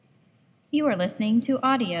You are listening to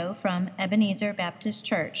audio from Ebenezer Baptist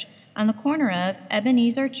Church on the corner of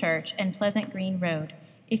Ebenezer Church and Pleasant Green Road.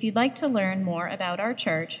 If you'd like to learn more about our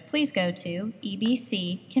church, please go to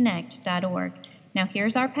ebcconnect.org. Now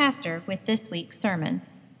here's our pastor with this week's sermon.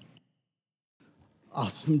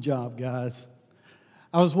 Awesome job, guys.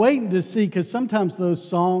 I was waiting to see, because sometimes those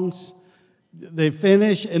songs, they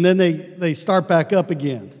finish and then they start back up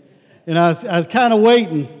again. And I was kind of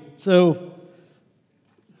waiting. So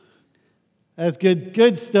that's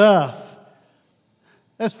good stuff.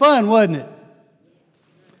 That's fun, wasn't it?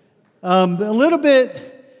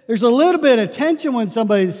 There's a little bit of tension when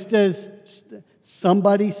somebody says,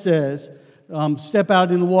 step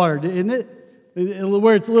out in the water, isn't it?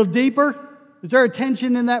 Where it's a little deeper. Is there a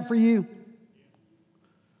tension in that for you?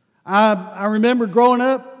 I remember growing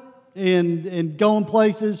up and going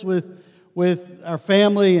places with our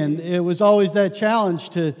family, and it was always that challenge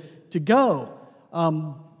to go.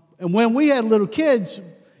 And when we had little kids,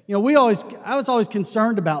 I was always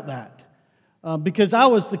concerned about that because I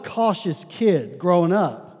was the cautious kid growing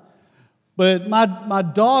up. But my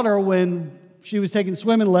daughter, when she was taking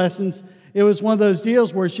swimming lessons, it was one of those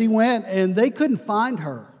deals where she went and they couldn't find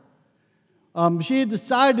her. She had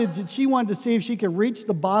decided that she wanted to see if she could reach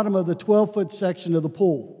the bottom of the 12-foot section of the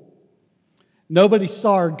pool. Nobody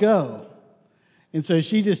saw her go. And so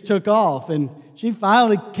she just took off, and she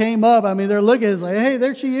finally came up. I mean, they're looking at us like, hey,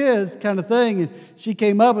 there she is, kind of thing. And she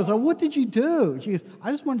came up and said, what did you do? She goes,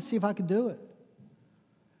 I just wanted to see if I could do it.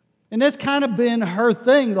 And that's kind of been her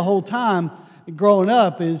thing the whole time growing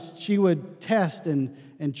up, is she would test and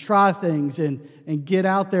try things and get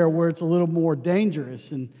out there where it's a little more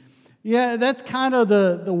dangerous. And yeah, that's kind of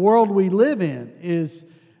the world we live in, is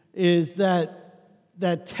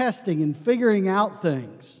that testing and figuring out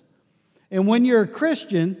things. And when you're a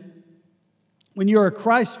Christian, when you're a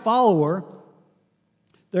Christ follower,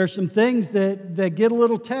 there's some things that get a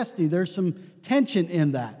little testy. There's some tension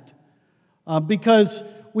in that. Because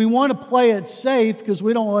we want to play it safe because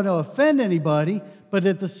we don't want to offend anybody, but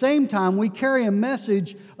at the same time, we carry a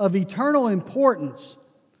message of eternal importance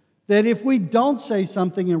that if we don't say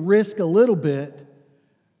something and risk a little bit,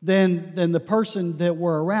 then the person that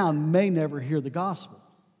we're around may never hear the gospel.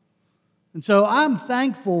 And so I'm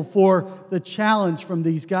thankful for the challenge from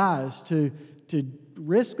these guys to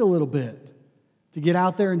risk a little bit, to get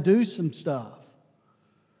out there and do some stuff.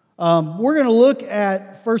 We're going to look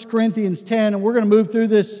at 1 Corinthians 10, and we're going to move through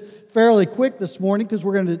this fairly quick this morning because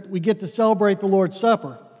we get to celebrate the Lord's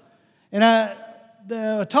Supper. And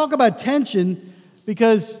I talk about tension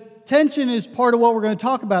because tension is part of what we're going to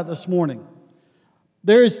talk about this morning.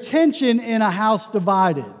 There is tension in a house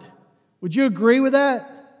divided. Would you agree with that?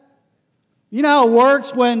 You know how it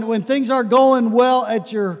works when things aren't going well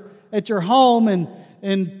at your home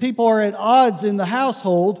and people are at odds in the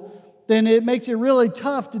household, then it makes it really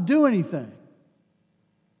tough to do anything.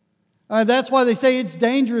 That's why they say it's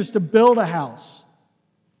dangerous to build a house.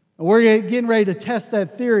 And we're getting ready to test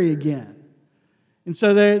that theory again. And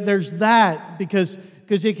so there's that because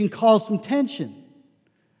it can cause some tension.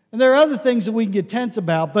 And there are other things that we can get tense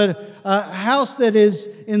about, but a house that is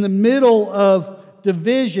in the middle of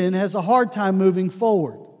division has a hard time moving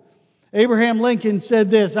forward. Abraham Lincoln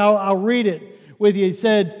said this, I'll read it with you. He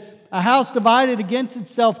said, a house divided against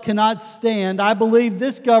itself cannot stand. I believe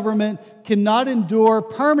this government cannot endure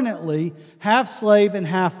permanently half slave and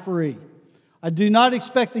half free. I do not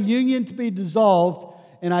expect the union to be dissolved,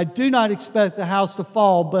 and I do not expect the house to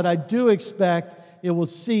fall, but I do expect it will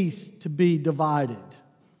cease to be divided.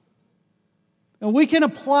 And we can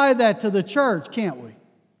apply that to the church, can't we?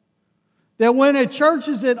 That when a church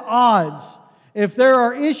is at odds, if there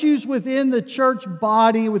are issues within the church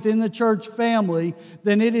body, within the church family,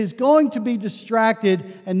 then it is going to be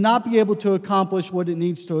distracted and not be able to accomplish what it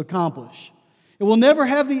needs to accomplish. It will never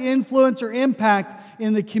have the influence or impact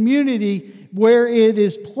in the community where it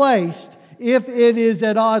is placed if it is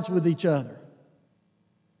at odds with each other.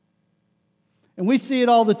 And we see it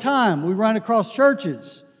all the time. We run across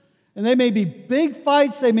churches. And they may be big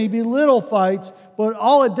fights, they may be little fights, but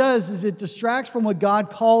all it does is it distracts from what God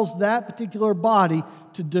calls that particular body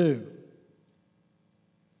to do.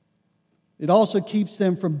 It also keeps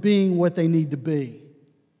them from being what they need to be.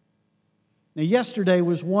 Now, yesterday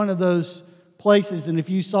was one of those places, and if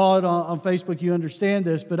you saw it on Facebook, you understand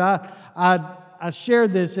this, but I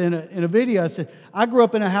shared this in a video. I said, I grew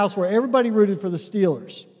up in a house where everybody rooted for the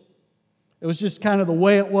Steelers. It was just kind of the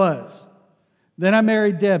way it was. Then I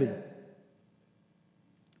married Debbie.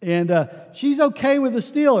 And she's okay with the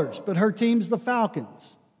Steelers, but her team's the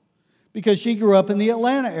Falcons because she grew up in the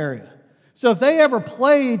Atlanta area. So if they ever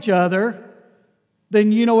play each other,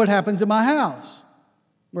 then you know what happens in my house.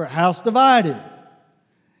 We're a house divided.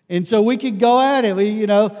 And so we could go at it,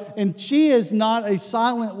 and she is not a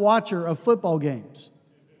silent watcher of football games.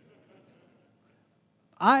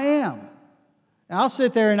 I am. And I'll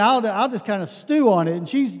sit there and I'll just kind of stew on it, and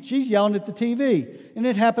she's yelling at the TV. And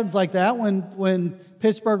it happens like that when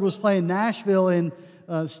Pittsburgh was playing Nashville in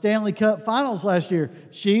Stanley Cup Finals last year.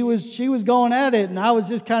 She was going at it, and I was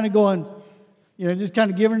just kind of going, just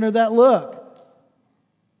kind of giving her that look.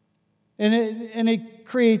 And it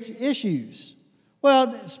creates issues.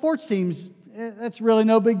 Well, sports teams, that's really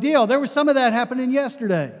no big deal. There was some of that happening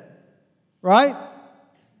yesterday, right?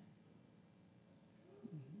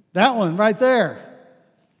 That one right there.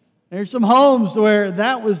 There's some homes where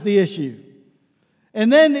that was the issue.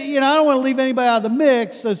 And then, I don't want to leave anybody out of the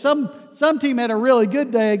mix. So some team had a really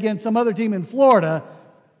good day against some other team in Florida,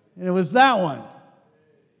 and it was that one.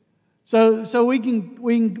 So we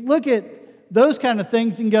can look at those kind of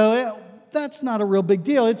things and go, that's not a real big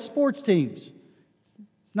deal. It's sports teams.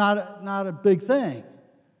 It's not a big thing.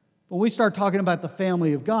 When we start talking about the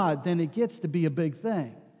family of God, then it gets to be a big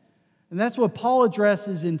thing. And that's what Paul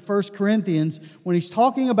addresses in 1 Corinthians when he's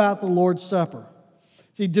talking about the Lord's Supper.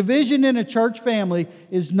 See, division in a church family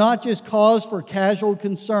is not just cause for casual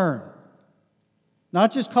concern.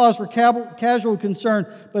 Not just cause for casual concern,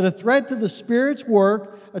 but a threat to the Spirit's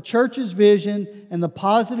work, a church's vision, and the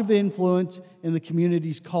positive influence in the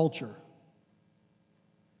community's culture.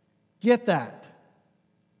 Get that.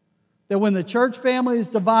 That when the church family is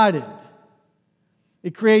divided,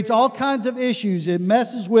 it creates all kinds of issues. It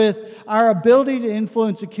messes with our ability to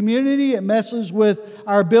influence a community. It messes with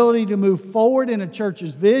our ability to move forward in a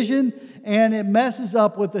church's vision. And it messes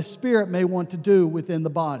up what the Spirit may want to do within the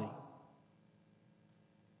body.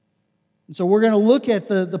 And so we're going to look at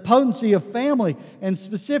the potency of family, and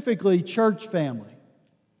specifically church family.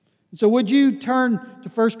 And so would you turn to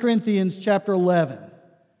 1 Corinthians chapter 11.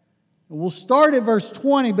 We'll start at verse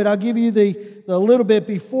 20, but I'll give you the little bit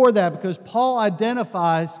before that, because Paul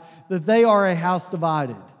identifies that they are a house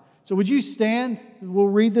divided. So would you stand? We'll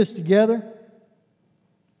read this together. It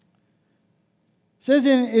says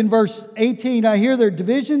in verse 18, I hear there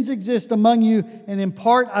divisions exist among you, and in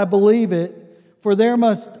part I believe it, for there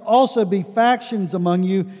must also be factions among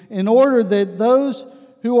you, in order that those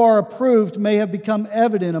who are approved may have become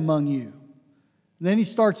evident among you. And then he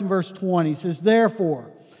starts in verse 20. He says,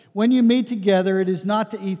 therefore, when you meet together, it is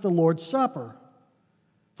not to eat the Lord's Supper.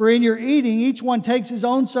 For in your eating, each one takes his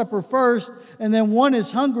own supper first, and then one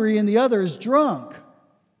is hungry and the other is drunk.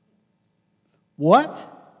 What?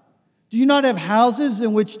 Do you not have houses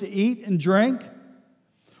in which to eat and drink?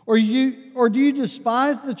 Or do you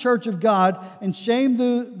despise the church of God and shame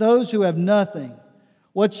those who have nothing?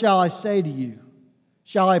 What shall I say to you?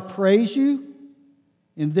 Shall I praise you?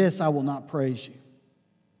 In this I will not praise you.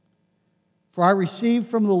 For I received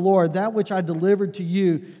from the Lord that which I delivered to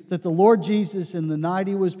you, that the Lord Jesus, in the night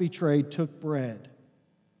he was betrayed, took bread.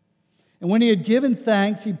 And when he had given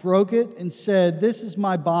thanks, he broke it and said, this is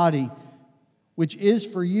my body, which is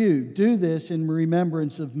for you. Do this in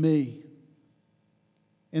remembrance of me.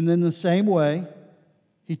 And then the same way,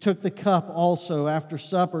 he took the cup also after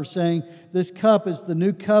supper, saying, this cup is the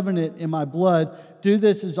new covenant in my blood. Do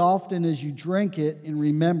this as often as you drink it in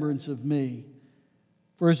remembrance of me.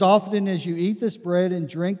 For as often as you eat this bread and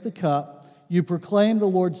drink the cup, you proclaim the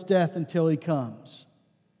Lord's death until he comes.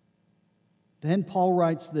 Then Paul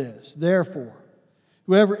writes this, therefore,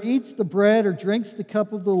 whoever eats the bread or drinks the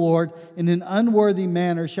cup of the Lord in an unworthy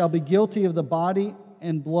manner shall be guilty of the body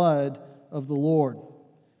and blood of the Lord.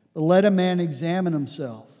 But let a man examine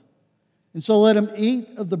himself. And so let him eat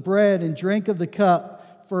of the bread and drink of the cup.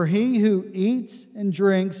 For he who eats and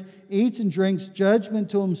drinks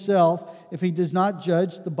judgment to himself if he does not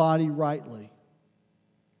judge the body rightly.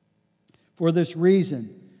 For this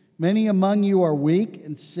reason, many among you are weak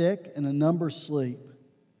and sick, and a number sleep.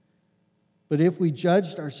 But if we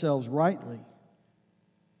judged ourselves rightly,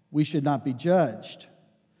 we should not be judged.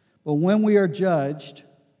 But when we are judged,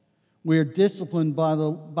 we are disciplined by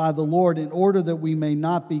the Lord in order that we may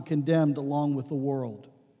not be condemned along with the world.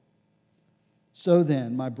 So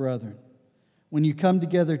then, my brethren, when you come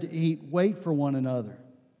together to eat, wait for one another.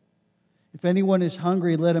 If anyone is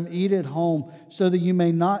hungry, let him eat at home, so that you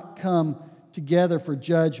may not come together for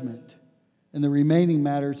judgment. And the remaining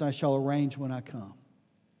matters I shall arrange when I come.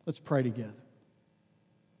 Let's pray together.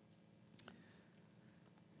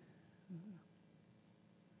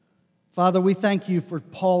 Father, we thank you for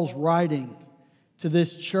Paul's writing to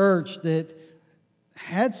this church that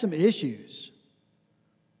had some issues.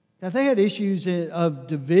 Now, they had issues of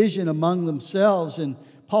division among themselves, and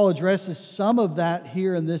Paul addresses some of that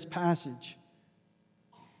here in this passage.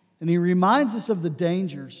 And He reminds us of the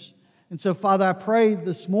dangers. And so, Father, I pray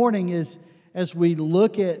this morning as we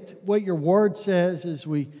look at what your word says, as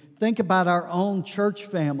we think about our own church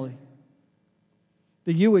family,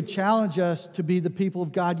 that you would challenge us to be the people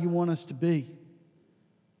of God you want us to be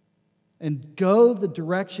and go the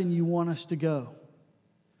direction you want us to go,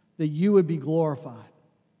 that you would be glorified.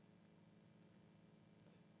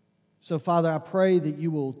 So, Father, I pray that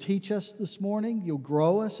you will teach us this morning, you'll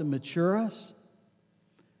grow us and mature us,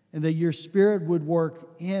 and that your Spirit would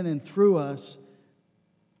work in and through us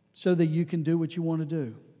so that you can do what you want to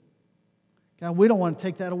do. God, we don't want to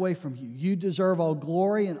take that away from you. You deserve all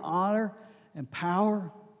glory and honor and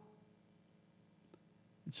power.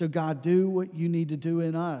 And so, God, do what you need to do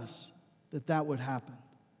in us, that would happen.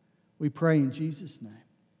 We pray in Jesus' name.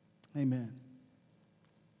 Amen.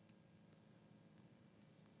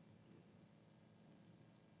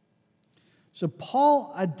 So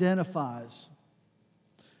Paul identifies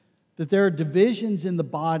that there are divisions in the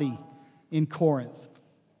body in Corinth.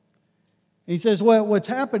 And he says, well, what's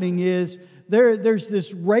happening is there's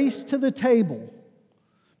this race to the table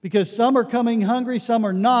because some are coming hungry, some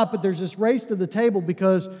are not, but there's this race to the table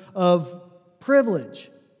because of privilege,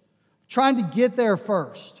 trying to get there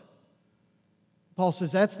first. Paul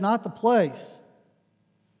says that's not the place.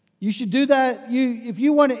 You should do that. If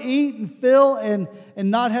you want to eat and fill and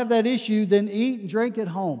not have that issue, then eat and drink at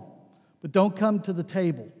home. But don't come to the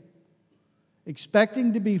table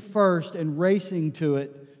expecting to be first and racing to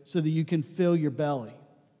it so that you can fill your belly.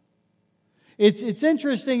 It's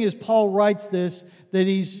interesting as Paul writes this that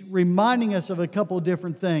he's reminding us of a couple of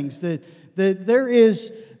different things. That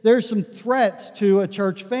there's some threats to a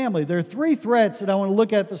church family. There are 3 threats that I want to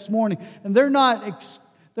look at this morning, and they're not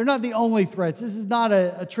the only threats. This is not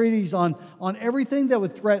a treatise on everything that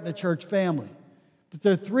would threaten a church family. But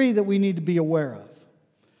there are 3 that we need to be aware of.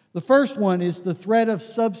 The first one is the threat of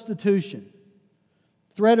substitution.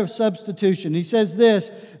 Threat of substitution. He says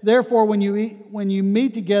this, therefore, when you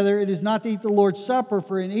meet together, it is not to eat the Lord's Supper,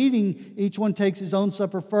 for in eating, each one takes his own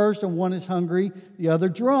supper first, and one is hungry, the other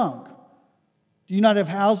drunk. Do you not have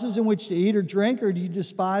houses in which to eat or drink, or do you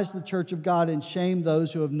despise the church of God and shame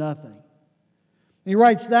those who have nothing? He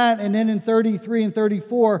writes that, and then in 33 and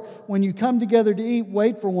 34, when you come together to eat,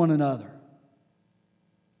 wait for one another.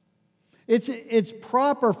 It's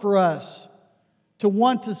proper for us to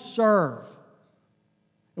want to serve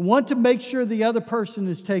and want to make sure the other person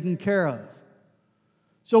is taken care of.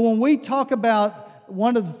 So when we talk about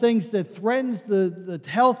one of the things that threatens the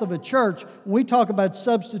health of a church, when we talk about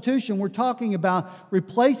substitution, we're talking about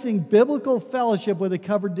replacing biblical fellowship with a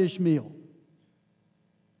covered dish meal.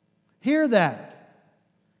 Hear that.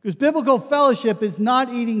 Because biblical fellowship is not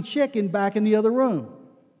eating chicken back in the other room.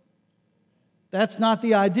 That's not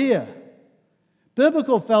the idea.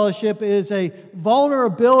 Biblical fellowship is a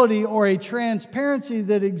vulnerability or a transparency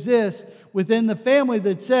that exists within the family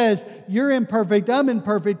that says, you're imperfect, I'm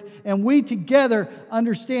imperfect, and we together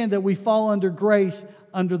understand that we fall under grace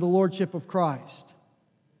under the lordship of Christ.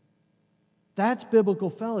 That's biblical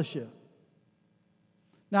fellowship.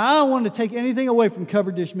 Now, I don't want to take anything away from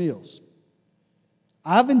covered dish meals.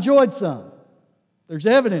 I've enjoyed some. There's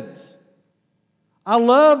evidence. I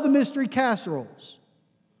love the mystery casseroles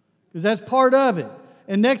because that's part of it.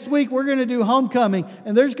 And next week we're going to do homecoming,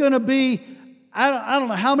 and there's going to be, I don't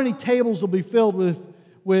know how many tables will be filled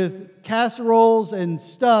with casseroles and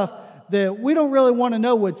stuff that we don't really want to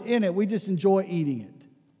know what's in it. We just enjoy eating it.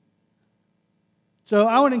 So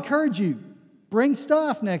I would encourage you, bring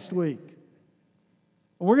stuff next week.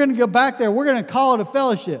 We're going to go back there. We're going to call it a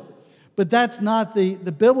fellowship. But that's not the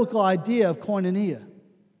biblical idea of koinonia.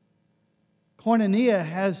 Koinonia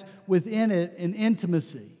has within it an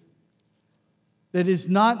intimacy that is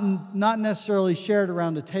not necessarily shared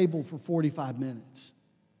around a table for 45 minutes.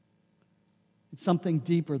 It's something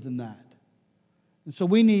deeper than that. And so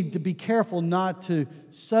we need to be careful not to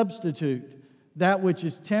substitute that which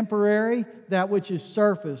is temporary, that which is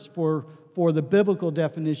surface for the biblical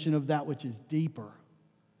definition of that which is deeper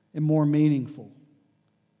and more meaningful.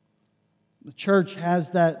 The church has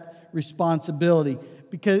that responsibility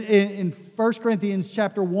because in 1 Corinthians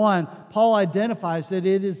chapter 1, Paul identifies that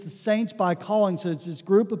it is the saints by calling. So it's this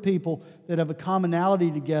group of people that have a commonality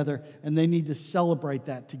together and they need to celebrate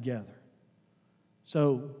that together.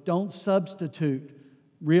 So don't substitute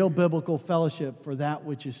real biblical fellowship for that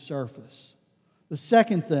which is surface. The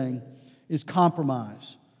second thing is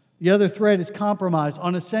compromise. The other thread is compromise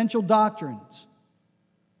on essential doctrines.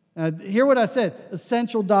 Now, hear what I said,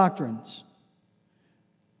 essential doctrines.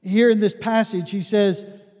 Here in this passage, he says,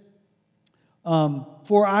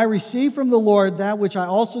 for I received from the Lord that which I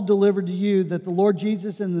also delivered to you, that the Lord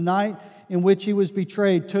Jesus in the night in which he was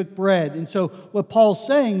betrayed, took bread. And so what Paul's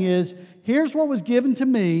saying is, here's what was given to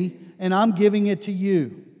me, and I'm giving it to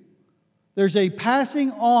you. There's a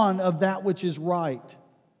passing on of that which is right.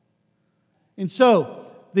 And so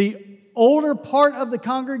the older part of the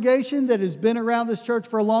congregation that has been around this church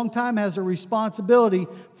for a long time has a responsibility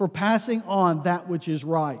for passing on that which is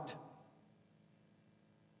right.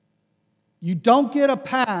 You don't get a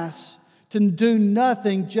pass to do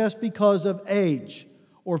nothing just because of age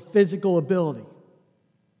or physical ability.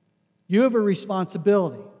 You have a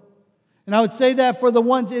responsibility. And I would say that for the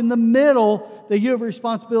ones in the middle, that you have a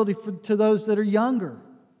responsibility to those that are younger.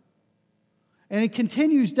 And it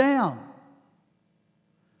continues down.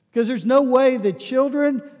 Because there's no way that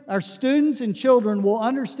children, our students and children, will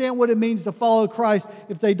understand what it means to follow Christ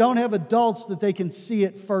if they don't have adults that they can see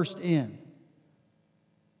it first in.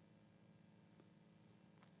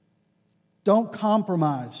 Don't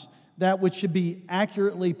compromise that which should be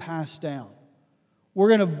accurately passed down.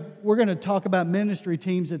 We're going to talk about ministry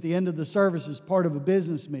teams at the end of the service as part of a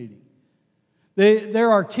business meeting. There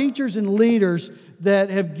are teachers and leaders that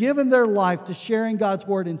have given their life to sharing God's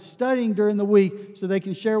Word and studying during the week so they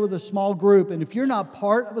can share with a small group. And if you're not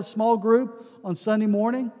part of a small group on Sunday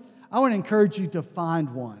morning, I want to encourage you to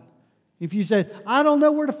find one. If you said, I don't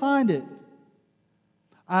know where to find it,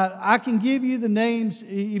 I can give you the names.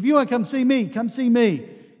 If you want to come see me, come see me.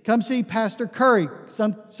 Come see Pastor Curry.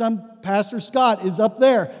 Some Pastor Scott is up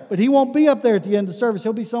there, but he won't be up there at the end of the service.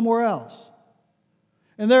 He'll be somewhere else.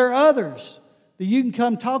 And there are others that you can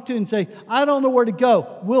come talk to and say, I don't know where to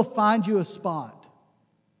go. We'll find you a spot.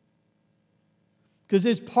 Because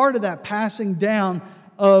it's part of that passing down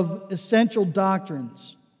of essential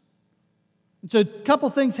doctrines. And so a couple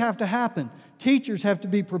things have to happen. Teachers have to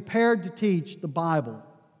be prepared to teach the Bible.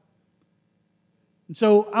 And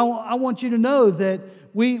so I want you to know that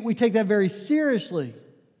we take that very seriously.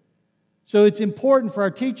 So it's important for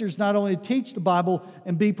our teachers not only to teach the Bible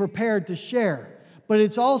and be prepared to share, but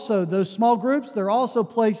it's also, those small groups, they're also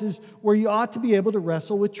places where you ought to be able to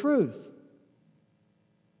wrestle with truth.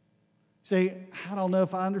 Say, I don't know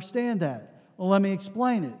if I understand that. Well, let me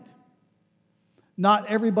explain it. Not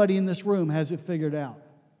everybody in this room has it figured out.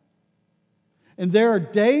 And there are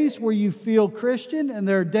days where you feel Christian, and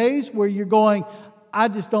there are days where you're going, I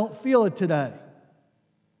just don't feel it today.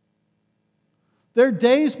 There are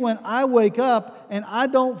days when I wake up and I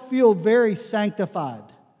don't feel very sanctified.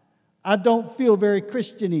 I don't feel very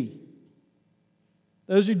Christian-y.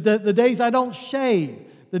 Those are the days I don't shave,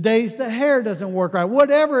 the days the hair doesn't work right,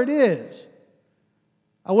 whatever it is.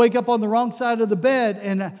 I wake up on the wrong side of the bed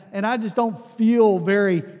and I just don't feel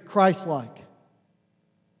very Christ-like.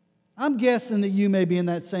 I'm guessing that you may be in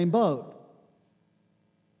that same boat.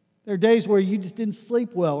 There are days where you just didn't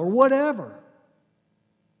sleep well or whatever.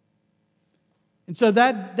 And so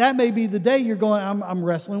that may be the day you're going, I'm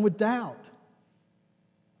wrestling with doubt.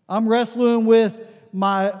 I'm wrestling with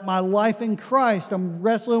my life in Christ. I'm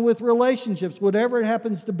wrestling with relationships, whatever it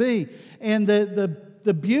happens to be. And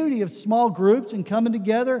the beauty of small groups and coming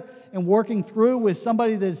together and working through with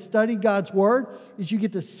somebody that has studied God's Word is you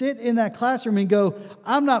get to sit in that classroom and go,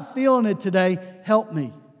 I'm not feeling it today, help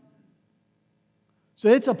me. So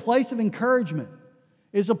it's a place of encouragement.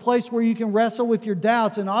 It's a place where you can wrestle with your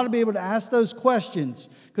doubts and ought to be able to ask those questions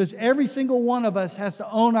because every single one of us has to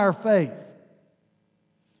own our faith.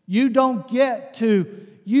 You don't get to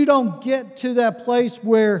that place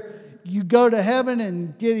where you go to heaven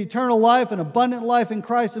and get eternal life and abundant life in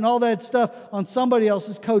Christ and all that stuff on somebody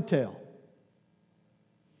else's coattail.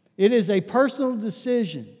 It is a personal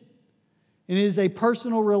decision. It is a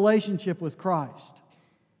personal relationship with Christ.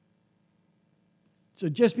 So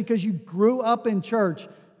just because you grew up in church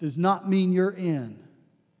does not mean you're in.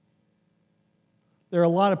 There are a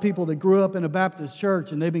lot of people that grew up in a Baptist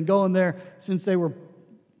church and they've been going there since they were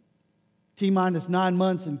T-minus 9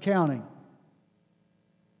 months and counting.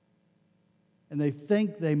 And they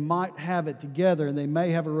think they might have it together and they may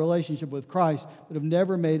have a relationship with Christ, but have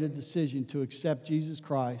never made a decision to accept Jesus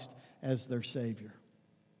Christ as their Savior.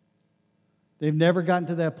 They've never gotten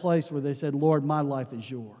to that place where they said, Lord, my life is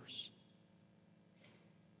yours.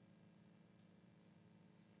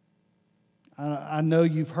 I know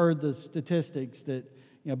you've heard the statistics that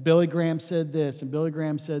Billy Graham said this and Billy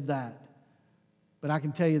Graham said that. But I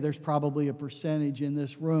can tell you there's probably a percentage in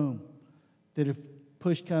this room that if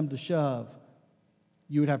push come to shove,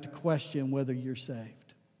 you would have to question whether you're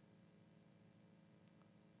saved.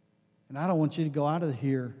 And I don't want you to go out of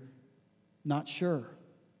here not sure.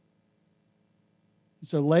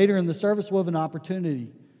 So later in the service, we'll have an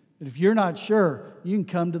opportunity that if you're not sure, you can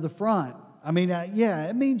come to the front. I mean,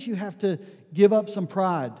 it means you have to give up some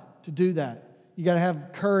pride to do that. you got to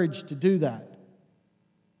have courage to do that.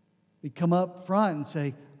 We come up front and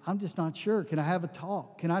say, I'm just not sure. Can I have a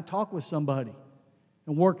talk? Can I talk with somebody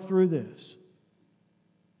and work through this?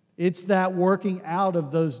 It's that working out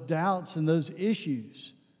of those doubts and those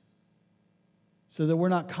issues so that we're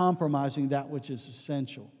not compromising that which is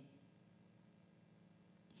essential.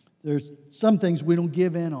 There's some things we don't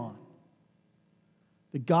give in on.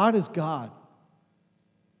 That God is God.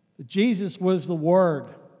 That Jesus was the Word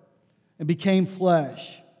and became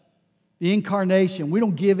flesh. The incarnation, we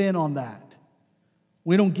don't give in on that.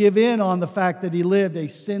 We don't give in on the fact that He lived a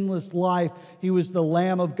sinless life. He was the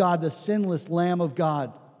Lamb of God, the sinless Lamb of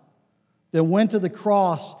God that went to the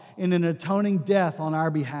cross in an atoning death on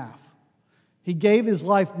our behalf. He gave His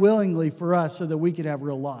life willingly for us so that we could have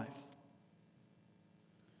real life.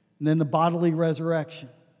 And then the bodily resurrection.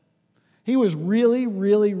 He was really,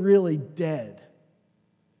 really, really dead.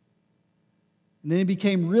 And then He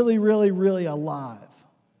became really, really, really alive.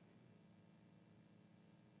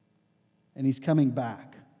 And He's coming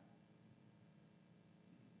back.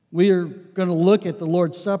 We are going to look at the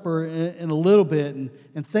Lord's Supper in a little bit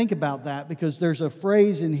and think about that, because there's a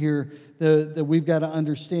phrase in here that we've got to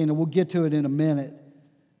understand, and we'll get to it in a minute.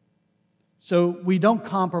 So we don't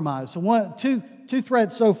compromise. So two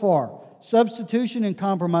threats so far: substitution and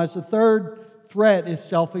compromise. The third threat is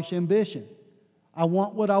selfish ambition. I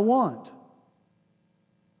want what I want.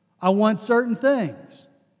 I want certain things.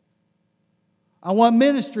 I want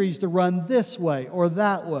ministries to run this way or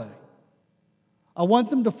that way. I want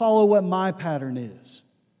them to follow what my pattern is.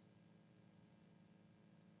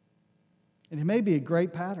 And it may be a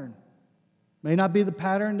great pattern. It may not be the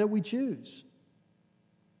pattern that we choose.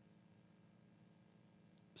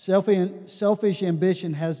 Selfish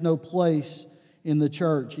ambition has no place in the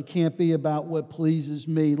church. It can't be about what pleases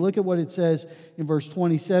me. Look at what it says in verse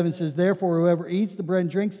 27. It says, "Therefore, whoever eats the bread and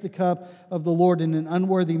drinks the cup of the Lord in an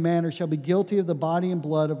unworthy manner shall be guilty of the body and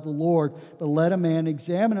blood of the Lord. But let a man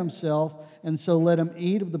examine himself, and so let him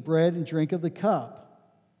eat of the bread and drink of the cup."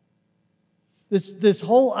 This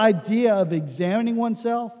whole idea of examining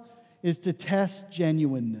oneself is to test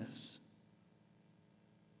genuineness.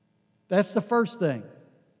 That's the first thing.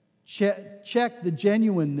 Check the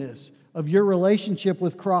genuineness of your relationship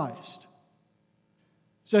with Christ.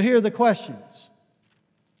 So here are the questions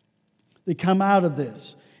that come out of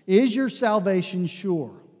this. Is your salvation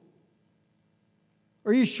sure?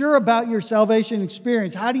 Are you sure about your salvation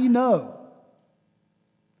experience? How do you know?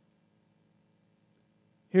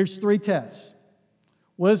 Here's 3 tests.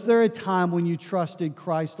 Was there a time when you trusted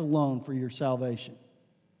Christ alone for your salvation?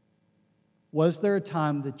 Was there a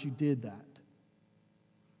time that you did that?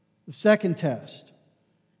 The second test: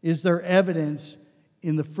 is there evidence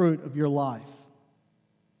in the fruit of your life?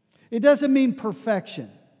 It doesn't mean perfection.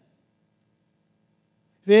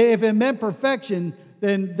 If it meant perfection,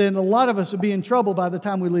 then a lot of us would be in trouble by the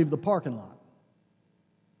time we leave the parking lot.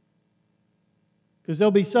 Because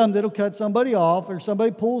there'll be some that'll cut somebody off, or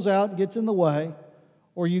somebody pulls out and gets in the way,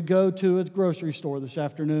 or you go to a grocery store this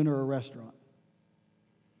afternoon or a restaurant.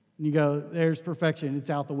 And you go, there's perfection, it's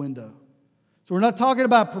out the window. So we're not talking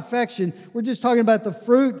about perfection, we're just talking about the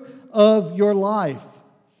fruit of your life.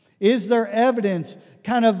 Is there evidence,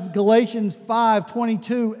 kind of Galatians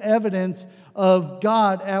 5:22 evidence of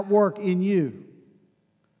God at work in you?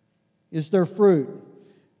 Is there fruit?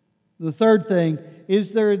 The third thing,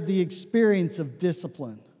 is there the experience of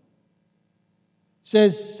discipline?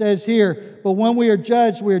 Says here, but when we are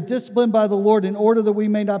judged, we are disciplined by the Lord in order that we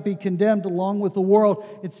may not be condemned along with the world.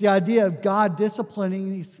 It's the idea of God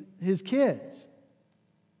disciplining His kids.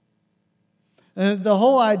 And this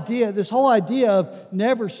whole idea of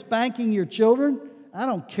never spanking your children, I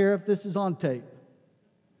don't care if this is on tape.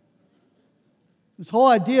 This whole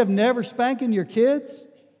idea of never spanking your kids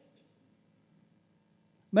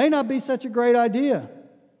may not be such a great idea.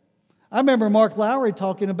 I remember Mark Lowry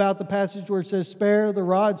talking about the passage where it says, spare the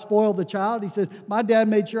rod, spoil the child. He said, my dad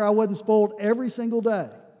made sure I wasn't spoiled every single day.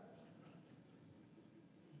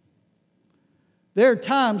 There are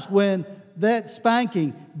times when that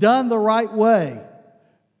spanking, done the right way,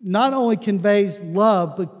 not only conveys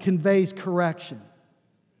love, but conveys correction.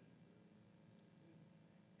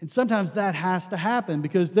 And sometimes that has to happen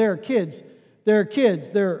because there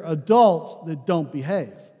are adults that don't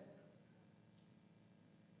behave.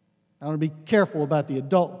 I want to be careful about the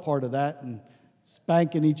adult part of that and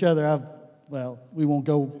spanking each other. We won't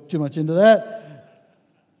go too much into that.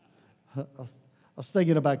 I was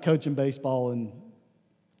thinking about coaching baseball and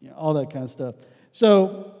all that kind of stuff.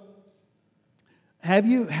 So, have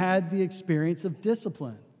you had the experience of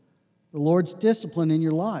discipline? The Lord's discipline in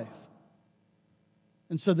your life?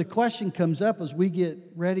 And so the question comes up as we get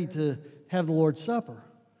ready to have the Lord's Supper?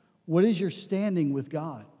 What is your standing with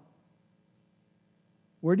God?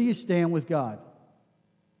 Where do you stand with God?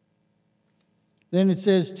 Then it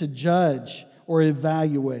says to judge or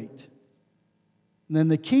evaluate. And then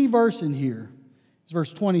the key verse in here is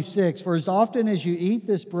verse 26. For as often as you eat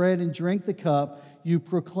this bread and drink the cup, you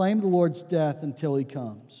proclaim the Lord's death until He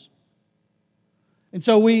comes. And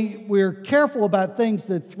so we're careful about things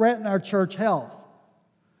that threaten our church health.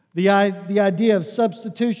 The idea of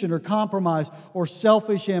substitution or compromise or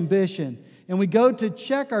selfish ambition. And we go to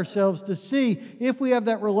check ourselves to see if we have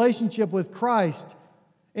that relationship with Christ.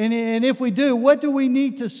 And if we do, what do we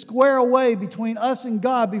need to square away between us and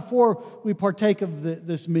God before we partake of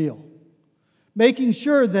this meal? Making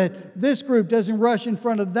sure that this group doesn't rush in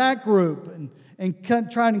front of that group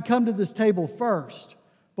and try and come to this table first.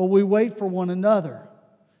 But we wait for one another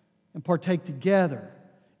and partake together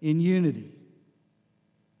in unity.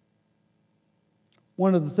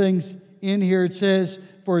 One of the things in here, it says,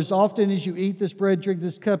 for as often as you eat this bread, drink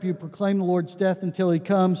this cup, you proclaim the Lord's death until He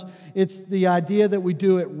comes. It's the idea that we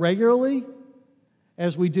do it regularly,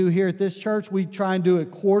 as we do here at this church. We try and do it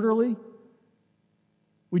quarterly.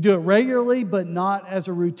 We do it regularly, but not as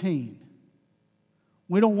a routine.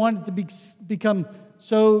 We don't want it to become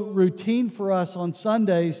so routine for us on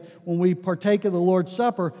Sundays when we partake of the Lord's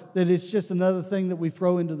Supper that it's just another thing that we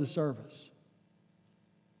throw into the service.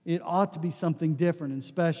 It ought to be something different and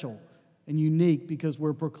special and unique because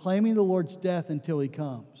we're proclaiming the Lord's death until He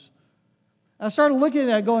comes. I started looking at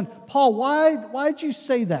that going, Paul, why'd you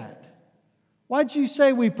say that? Why'd you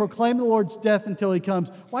say we proclaim the Lord's death until He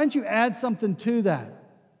comes? Why didn't you add something to that?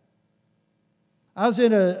 I was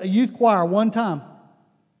in a youth choir one time,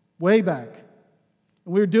 way back.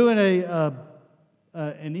 And we were doing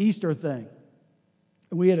an Easter thing.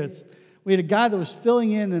 And we had a guy that was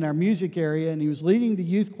filling in our music area, and he was leading the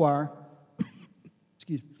youth choir.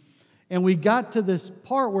 Excuse me. And we got to this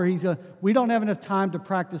part where we don't have enough time to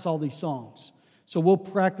practice all these songs. So we'll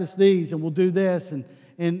practice these, and we'll do this. And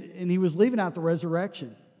he was leaving out the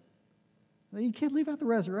resurrection. You can't leave out the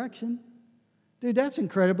resurrection. Dude, that's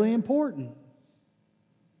incredibly important.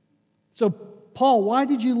 So, Paul, why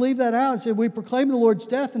did you leave that out? He said, we proclaim the Lord's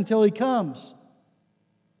death until He comes.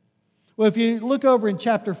 Well, if you look over in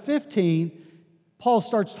chapter 15, Paul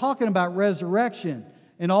starts talking about resurrection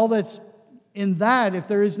and all that's in that. If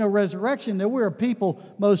there is no resurrection, then we're a people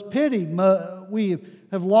most pitied. We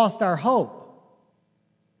have lost our hope.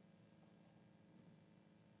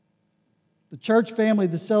 The church family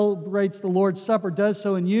that celebrates the Lord's Supper does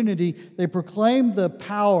so in unity. They proclaim the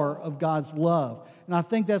power of God's love. And I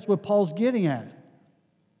think that's what Paul's getting at.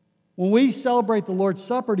 When we celebrate the Lord's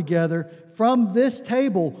Supper together, from this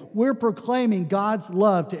table, we're proclaiming God's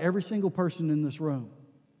love to every single person in this room.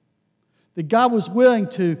 That God was willing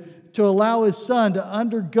to allow His Son to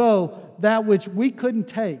undergo that which we couldn't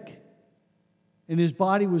take. And His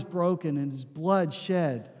body was broken and His blood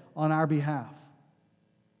shed on our behalf.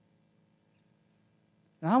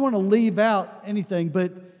 And I don't want to leave out anything,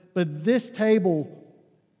 but this table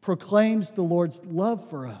proclaims the Lord's love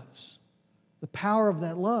for us, the power of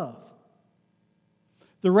that love.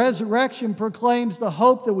 The resurrection proclaims the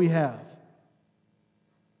hope that we have,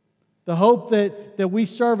 the hope that we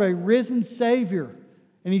serve a risen Savior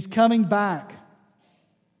and He's coming back.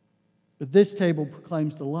 But this table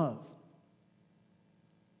proclaims the love.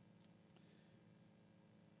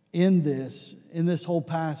 In this whole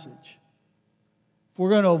passage, if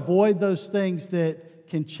we're going to avoid those things that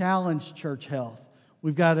can challenge church health,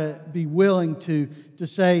 we've got to be willing to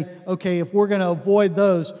say, okay, if we're going to avoid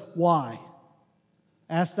those, why?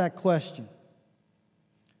 Ask that question.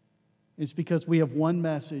 It's because we have one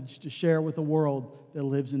message to share with a world that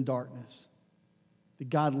lives in darkness. That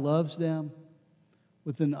God loves them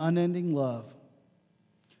with an unending love.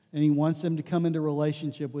 And He wants them to come into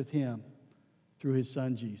relationship with Him through His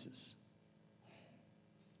Son, Jesus.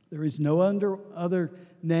 There is no other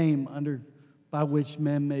name by which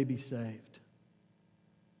men may be saved.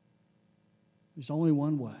 There's only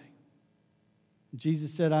one way.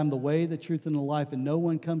 Jesus said, I'm the way, the truth, and the life, and no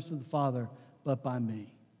one comes to the Father but by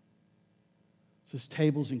me. So this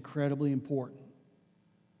table is incredibly important.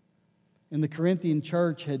 And the Corinthian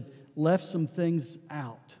church had left some things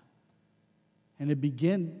out and had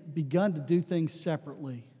begun to do things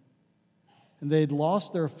separately. And they had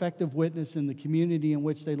lost their effective witness in the community in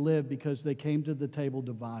which they lived because they came to the table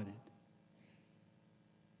divided.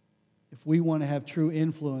 If we want to have true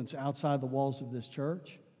influence outside the walls of this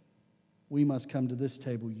church, we must come to this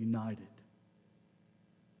table united,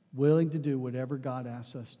 willing to do whatever God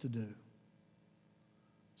asks us to do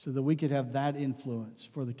so that we could have that influence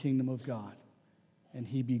for the kingdom of God and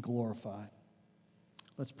He be glorified.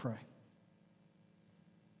 Let's pray.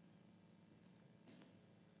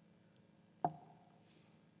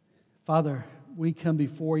 Father, we come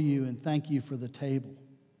before you and thank you for the table.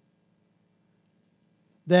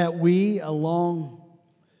 That we, along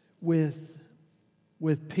with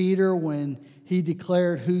Peter when he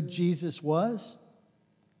declared who Jesus was,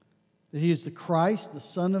 that he is the Christ, the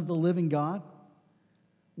Son of the living God,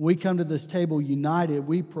 we come to this table united.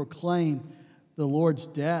 We proclaim the Lord's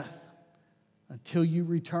death until you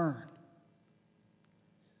return.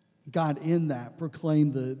 God, in that,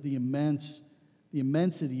 proclaim the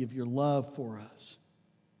immensity of your love for us.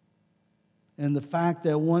 And the fact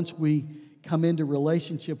that once we come into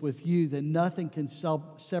relationship with you, that nothing can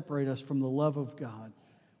separate us from the love of God,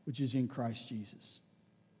 which is in Christ Jesus.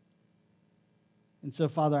 And so,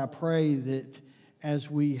 Father, I pray that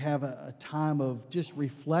as we have a time of just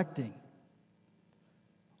reflecting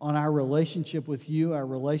on our relationship with you, our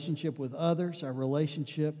relationship with others, our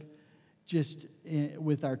relationship just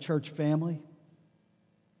with our church family,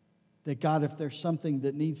 that God, if there's something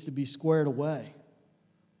that needs to be squared away,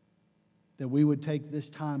 that we would take this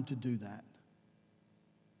time to do that.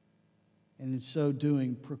 And in so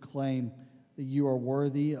doing, proclaim that you are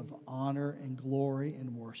worthy of honor and glory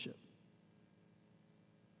and worship.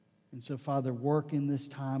 And so, Father, work in this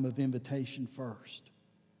time of invitation first.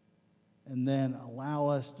 And then allow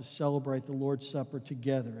us to celebrate the Lord's Supper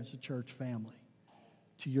together as a church family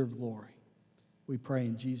to your glory. We pray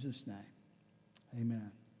in Jesus' name.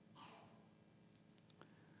 Amen.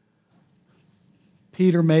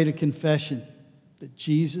 Peter made a confession that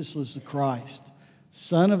Jesus was the Christ,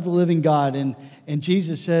 Son of the living God. And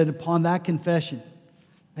Jesus said upon that confession,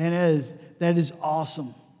 man, that is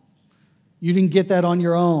awesome. You didn't get that on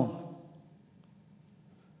your own.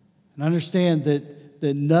 And understand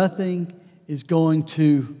that nothing is going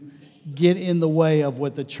to get in the way of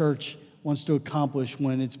what the church wants to accomplish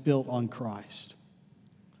when it's built on Christ.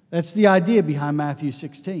 That's the idea behind Matthew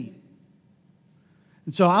 16.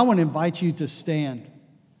 And so I want to invite you to stand.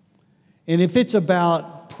 And if it's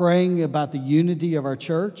about praying about the unity of our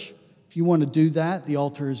church, if you want to do that, the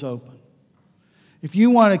altar is open. If you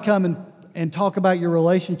want to come and talk about your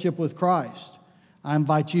relationship with Christ, I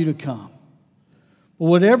invite you to come. But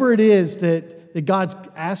whatever it is that God's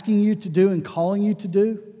asking you to do and calling you to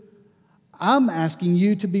do, I'm asking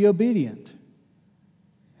you to be obedient.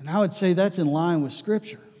 And I would say that's in line with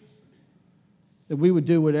Scripture, that we would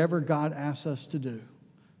do whatever God asks us to do.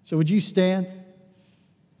 So would you stand?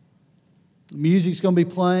 The music's going to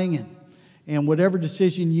be playing, and whatever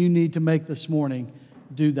decision you need to make this morning,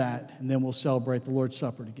 do that, and then we'll celebrate the Lord's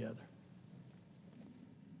Supper together.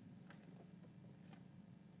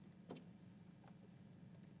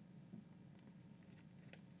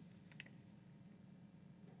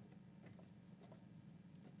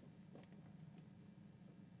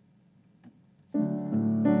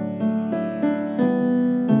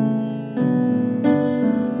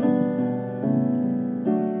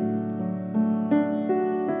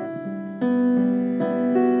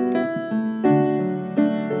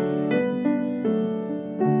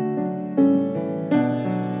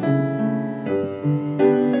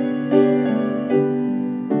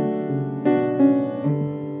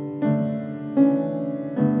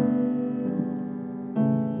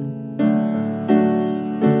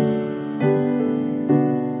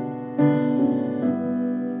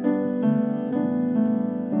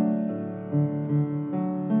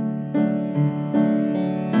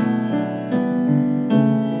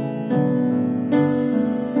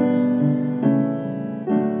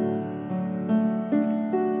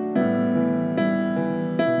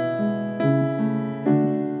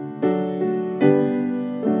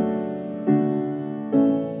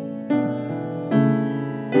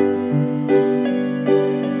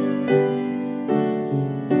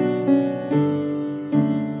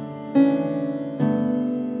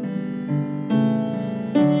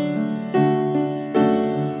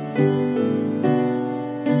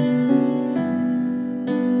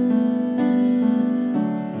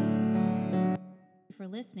 For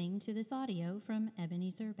listening to this audio from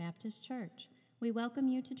Ebenezer Baptist Church. We welcome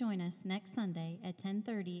you to join us next Sunday at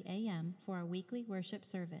 10:30 a.m. for our weekly worship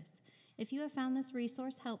service. If you have found this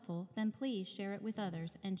resource helpful, then please share it with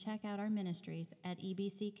others and check out our ministries at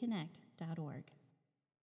ebcconnect.org.